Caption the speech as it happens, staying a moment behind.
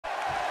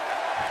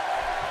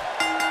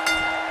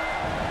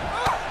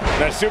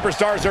The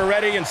superstars are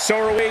ready, and so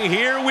are we.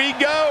 Here we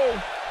go.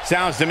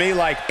 Sounds to me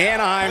like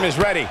Anaheim is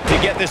ready to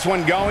get this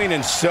one going,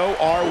 and so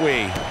are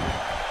we.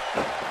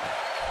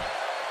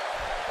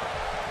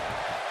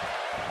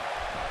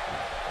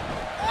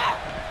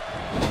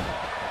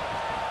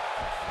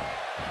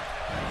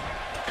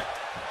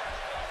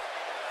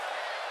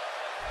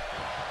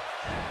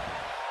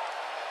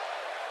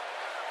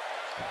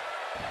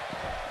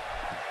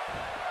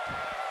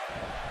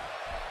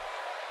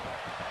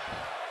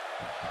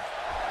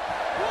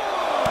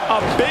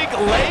 A big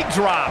leg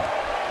drop.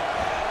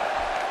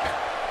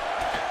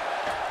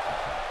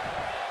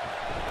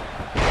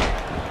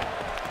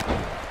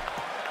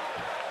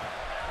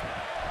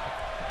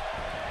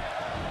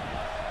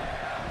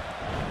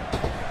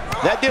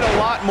 That did a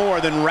lot more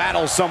than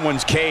rattle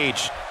someone's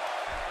cage.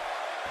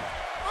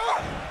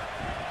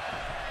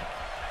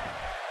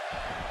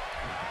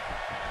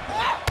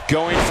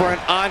 Going for an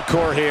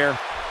encore here.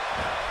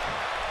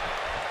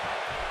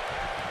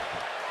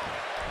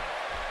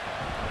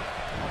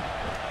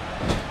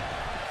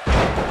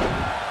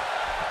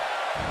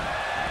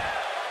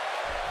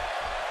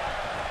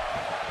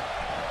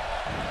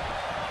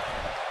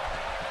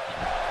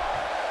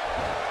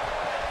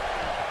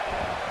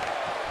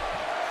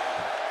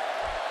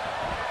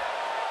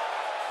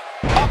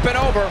 Up and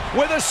over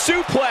with a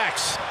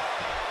suplex.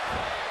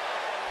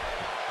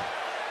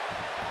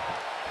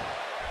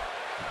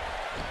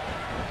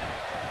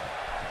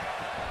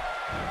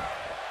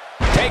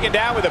 Taken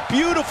down with a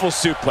beautiful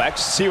suplex.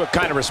 See what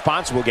kind of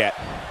response we'll get.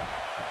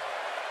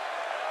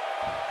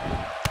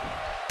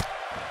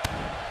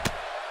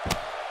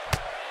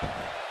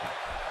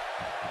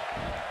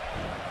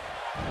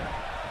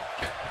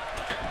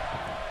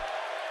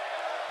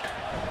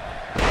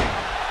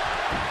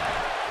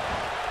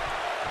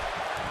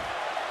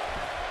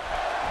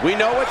 We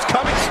know what's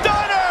coming.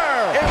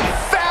 Stunner!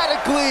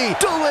 Emphatically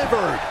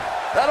delivered.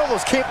 That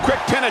almost came. Quick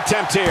pin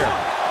attempt here.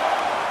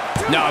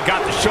 No, got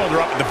the shoulder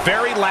up at the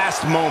very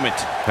last moment.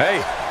 Hey,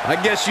 I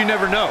guess you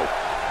never know.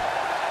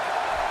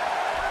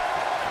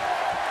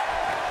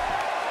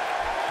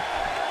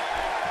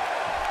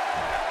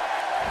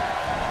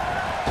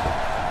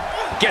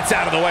 Gets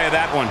out of the way of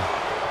that one.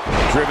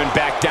 Driven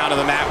back down to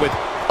the mat with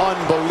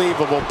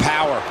unbelievable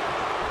power.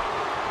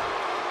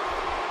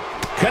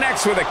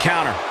 Connects with a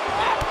counter.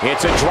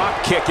 It's a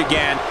drop kick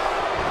again.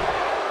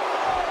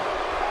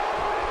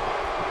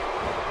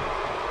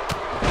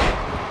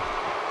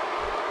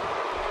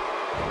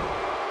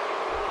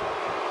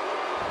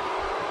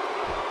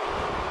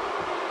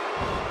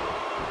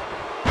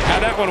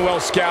 Had that one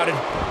well scouted.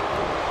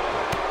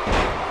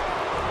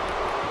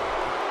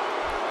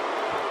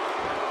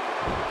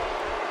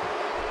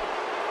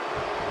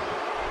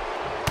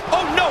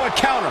 Oh no, a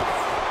counter.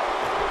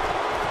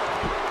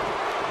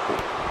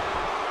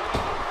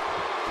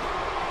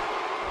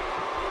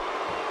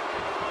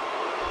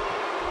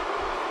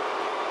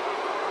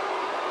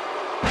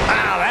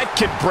 That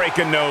could break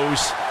a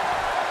nose.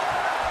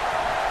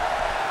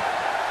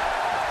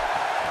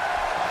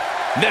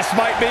 This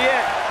might be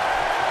it.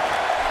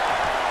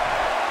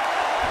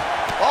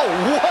 Oh,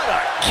 what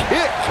a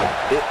kick.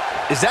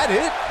 Is that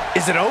it?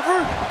 Is it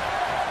over?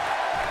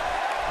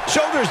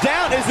 Shoulders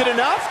down. Is it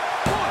enough?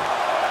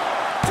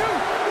 1, 2,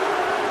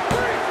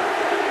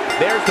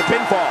 3. There's the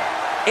pinfall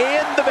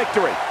and the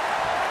victory.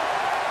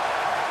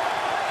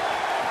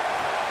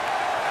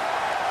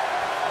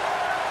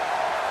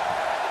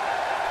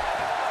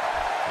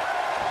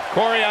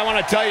 Corey, I want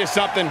to tell you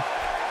something.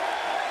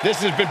 This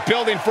has been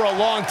building for a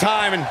long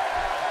time, and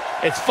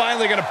it's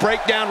finally going to break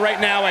down right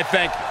now, I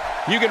think.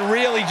 You can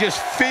really just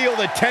feel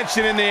the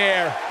tension in the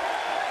air.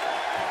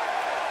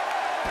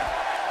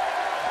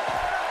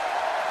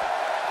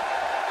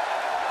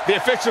 The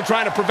official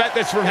trying to prevent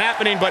this from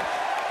happening, but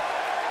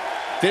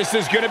this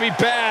is going to be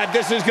bad.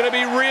 This is going to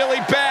be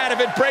really bad if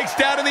it breaks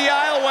down in the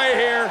aisleway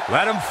here.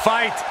 Let him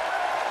fight.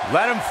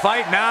 Let him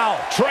fight now.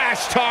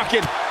 Trash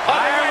talking.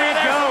 There we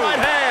go. Right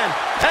hand.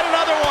 And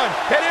another one.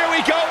 And here we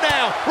go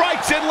now.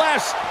 Rights and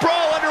lefts.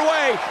 Brawl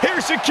underway.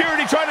 Here's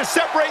security trying to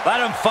separate. Let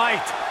him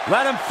fight.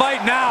 Let him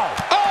fight now.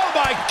 Oh,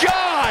 my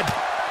God.